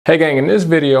Hey gang, in this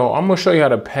video, I'm gonna show you how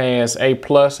to pass A+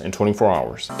 in 24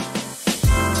 hours.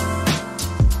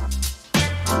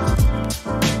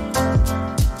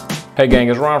 Hey gang,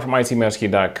 it's Ron from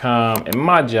itmastery.com, and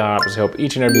my job is to help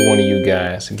each and every one of you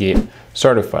guys get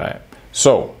certified.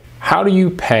 So, how do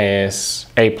you pass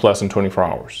A+ in 24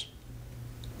 hours?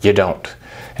 You don't.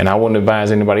 And I wouldn't advise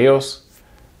anybody else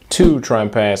to try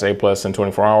and pass A+ in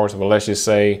 24 hours, but let's just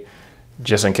say,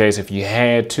 just in case if you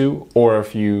had to, or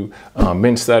if you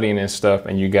been studying and stuff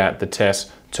and you got the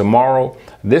test tomorrow,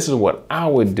 this is what I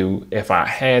would do if I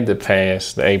had to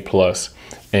pass the A+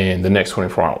 in the next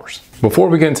 24 hours. Before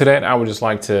we get into that, I would just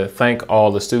like to thank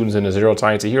all the students in the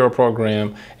CompTIA Hero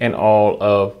program and all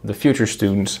of the future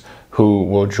students who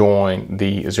will join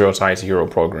the CompTIA Hero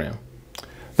program.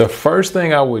 The first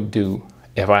thing I would do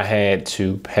if I had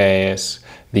to pass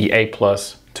the A+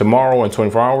 tomorrow in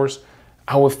 24 hours,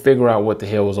 I would figure out what the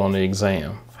hell was on the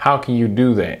exam. How can you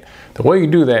do that? The way you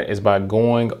do that is by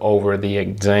going over the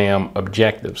exam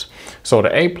objectives. So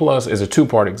the A+ is a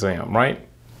two-part exam, right?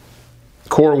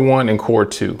 Core 1 and Core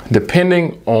 2.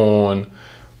 Depending on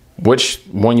which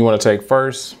one you want to take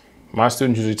first, my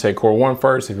students usually take Core 1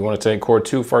 first. If you want to take Core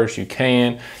 2 first, you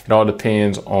can. It all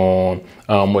depends on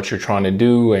what you're trying to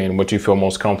do and what you feel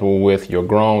most comfortable with. You're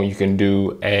grown, you can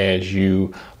do as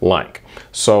you like.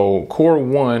 So Core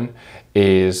 1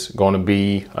 is going to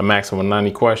be a maximum of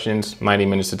 90 questions, 90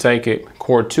 minutes to take it.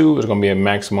 Core 2 is going to be a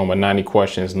maximum of 90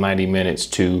 questions, 90 minutes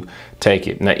to take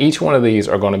it. Now, each one of these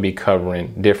are going to be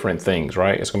covering different things,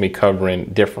 right? It's going to be covering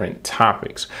different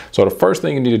topics. So the first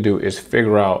thing you need to do is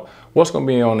figure out what's going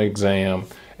to be on the exam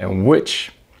and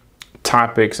which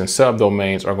topics and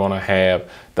subdomains are going to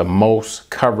have the most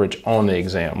coverage on the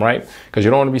exam, right? Because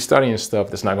you don't want to be studying stuff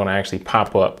that's not going to actually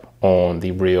pop up on the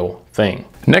real thing.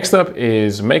 Next up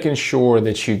is making sure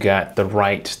that you got the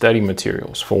right study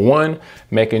materials. For one,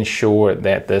 making sure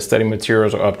that the study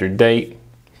materials are up to date.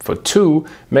 For two,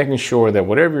 making sure that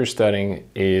whatever you're studying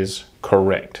is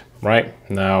correct, right?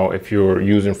 Now, if you're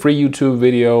using free YouTube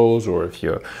videos or if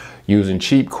you're using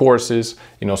cheap courses,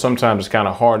 you know, sometimes it's kind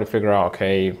of hard to figure out,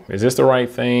 okay, is this the right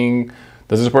thing?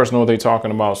 Does this person know what they're talking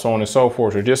about? So on and so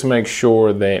forth. So just make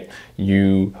sure that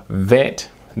you vet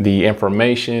the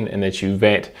information and that you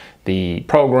vet the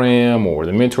program or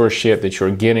the mentorship that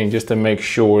you're getting, just to make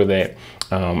sure that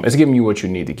it's giving you what you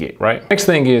need to get, right? Next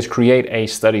thing is create a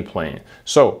study plan.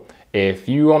 So if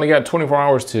you only got 24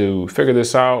 hours to figure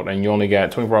this out and you only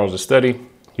got 24 hours to study,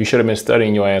 you should have been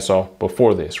studying your ass off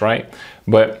before this, right?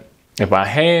 But if I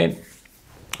had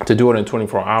to do it in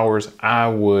 24 hours, I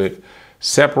would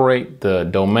separate the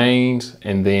domains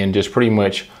and then just pretty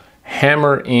much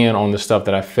hammer in on the stuff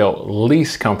that I felt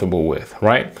least comfortable with,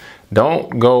 right?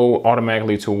 Don't go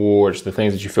automatically towards the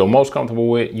things that you feel most comfortable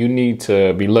with. You need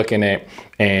to be looking at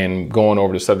and going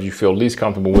over the stuff that you feel least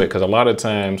comfortable with, because a lot of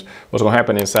times what's going to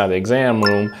happen inside the exam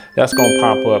room, that's going to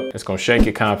pop up, it's going to shake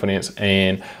your confidence,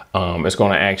 and it's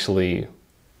going to actually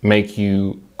make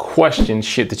you question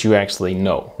shit that you actually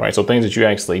know, right? So things that you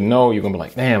actually know, you're gonna be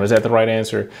like, damn, is that the right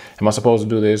answer? Am I supposed to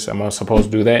do this? Am I supposed to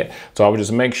do that? So I would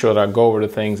just make sure that I go over the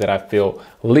things that I feel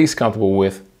least comfortable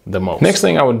with the most. Next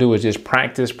thing I would do is just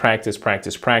practice.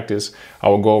 I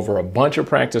would go over a bunch of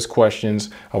practice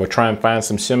questions. I would try and find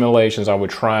some simulations. I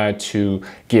would try to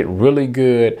get really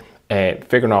good at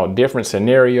figuring out different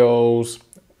scenarios,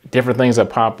 different things that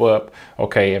pop up.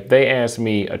 Okay, if they ask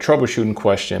me a troubleshooting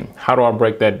question, how do I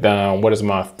break that down? What is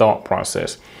my thought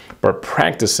process? But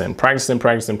practicing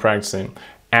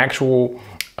actual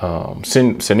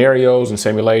scenarios and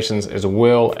simulations, as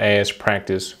well as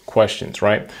practice questions,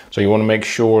 right? So you want to make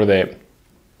sure that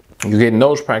you're getting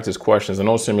those practice questions and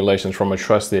those simulations from a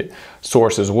trusted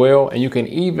source as well. And you can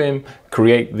even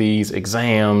create these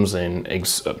exams and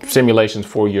simulations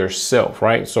for yourself,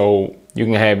 right? So you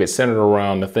can have it centered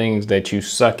around the things that you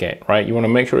suck at, right? You want to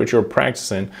make sure that you're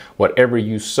practicing whatever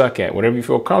you suck at, whatever you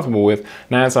feel comfortable with.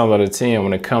 9 times out of 10,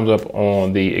 when it comes up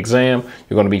on the exam,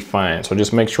 you're going to be fine. So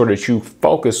just make sure that you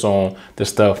focus on the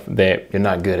stuff that you're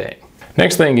not good at.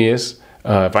 Next thing is,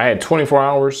 if I had 24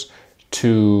 hours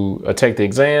to take the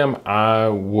exam, I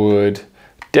would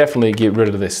definitely get rid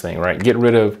of this thing, right? Get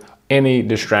rid of any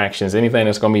distractions, anything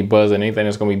that's going to be buzzing, anything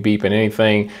that's going to be beeping,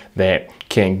 anything that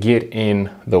can get in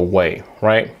the way,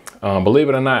 right? Believe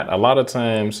it or not, a lot of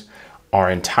times our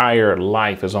entire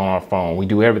life is on our phone. We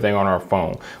do everything on our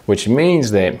phone, which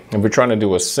means that if we're trying to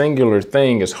do a singular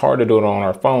thing, it's hard to do it on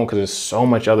our phone because there's so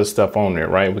much other stuff on there,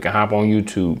 right? We can hop on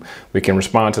YouTube. We can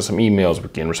respond to some emails. We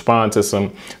can respond to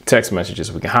some text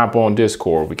messages. We can hop on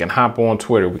Discord. We can hop on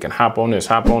Twitter. We can hop on this,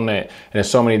 hop on that. And there's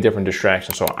so many different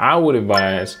distractions. So I would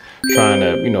advise trying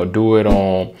to, do it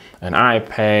on an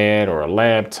iPad or a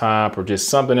laptop or just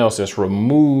something else that's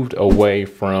removed away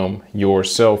from your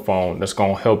cell phone. That's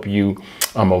going to help you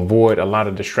avoid a lot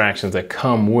of distractions that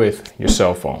come with your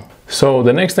cell phone. So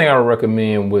the next thing I would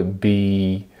recommend would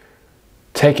be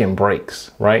taking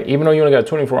breaks, right? Even though you only got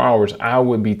 24 hours, I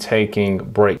would be taking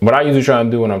breaks. What I usually try to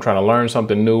do when I'm trying to learn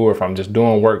something new, or if I'm just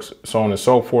doing work, so on and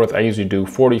so forth, I usually do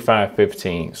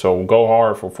 45-15. So go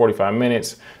hard for 45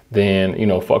 minutes,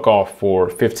 then, fuck off for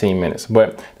 15 minutes.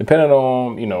 But depending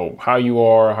on, how you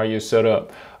are, how you're set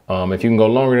up, if you can go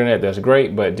longer than that, that's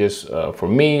great. But just for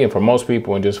me and for most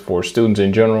people and just for students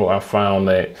in general, I found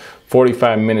that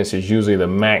 45 minutes is usually the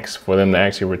max for them to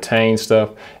actually retain stuff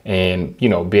and,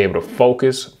 be able to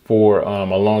focus for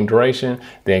a long duration,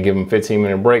 then give them a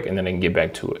 15-minute break and then they can get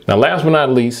back to it. Now, last but not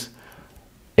least,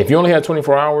 if you only have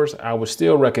 24 hours, I would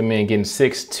still recommend getting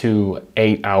 6 to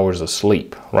 8 hours of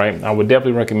sleep, right? I would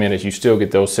definitely recommend that you still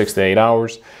get those 6 to 8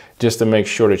 hours just to make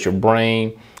sure that your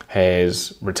brain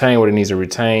has retained what it needs to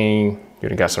retain.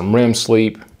 You've got some REM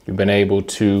sleep. You've been able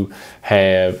to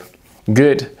have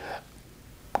good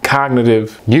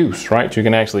cognitive use, right? You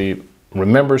can actually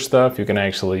remember stuff. You can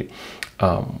actually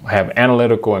have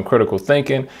analytical and critical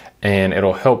thinking, and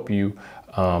it'll help you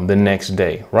the next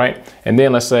day, right? And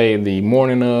then let's say the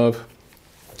morning of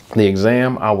the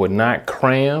exam, I would not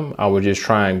cram. I would just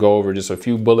try and go over just a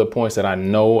few bullet points that I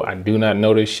know I do not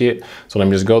know this shit. So let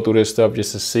me just go through this stuff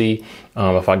just to see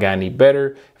if I got any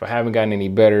better. If I haven't gotten any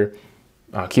better,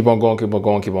 keep on going, keep on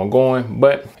going, keep on going.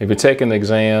 But if you're taking the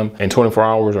exam in 24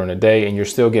 hours or in a day and you're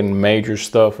still getting major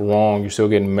stuff wrong, you're still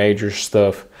getting major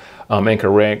stuff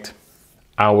incorrect,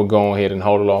 I would go ahead and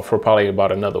hold it off for probably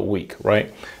about another week,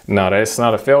 right? Now, that's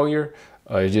not a failure.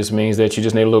 It just means that you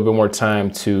just need a little bit more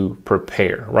time to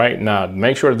prepare, right? Now,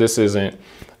 make sure this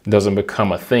doesn't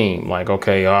become a theme. Like,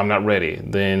 okay, I'm not ready.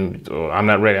 Then I'm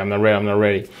not ready. I'm not ready. I'm not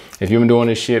ready. If you've been doing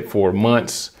this shit for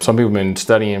months, some people have been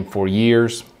studying for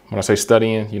years. When I say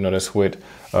studying, that's with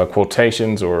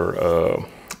quotations or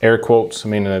air quotes,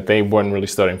 meaning that they weren't really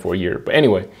studying for a year. But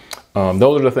anyway,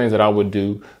 those are the things that I would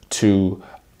do to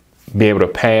be able to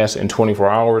pass in 24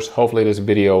 hours. Hopefully this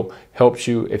video helps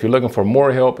you. If you're looking for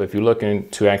more help, if you're looking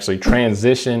to actually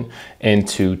transition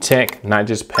into tech, not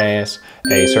just pass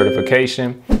a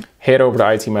certification, head over to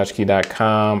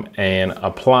itmasterkey.com and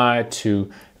apply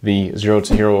to the 0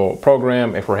 to Hero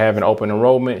program. If we're having open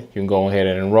enrollment, you can go ahead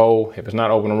and enroll. If it's not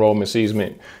open enrollment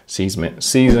season,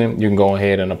 you can go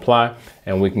ahead and apply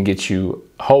and we can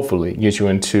hopefully get you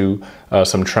into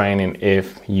some training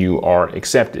if you are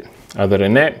accepted. Other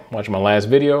than that, watch my last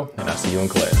video and I'll see you in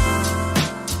class.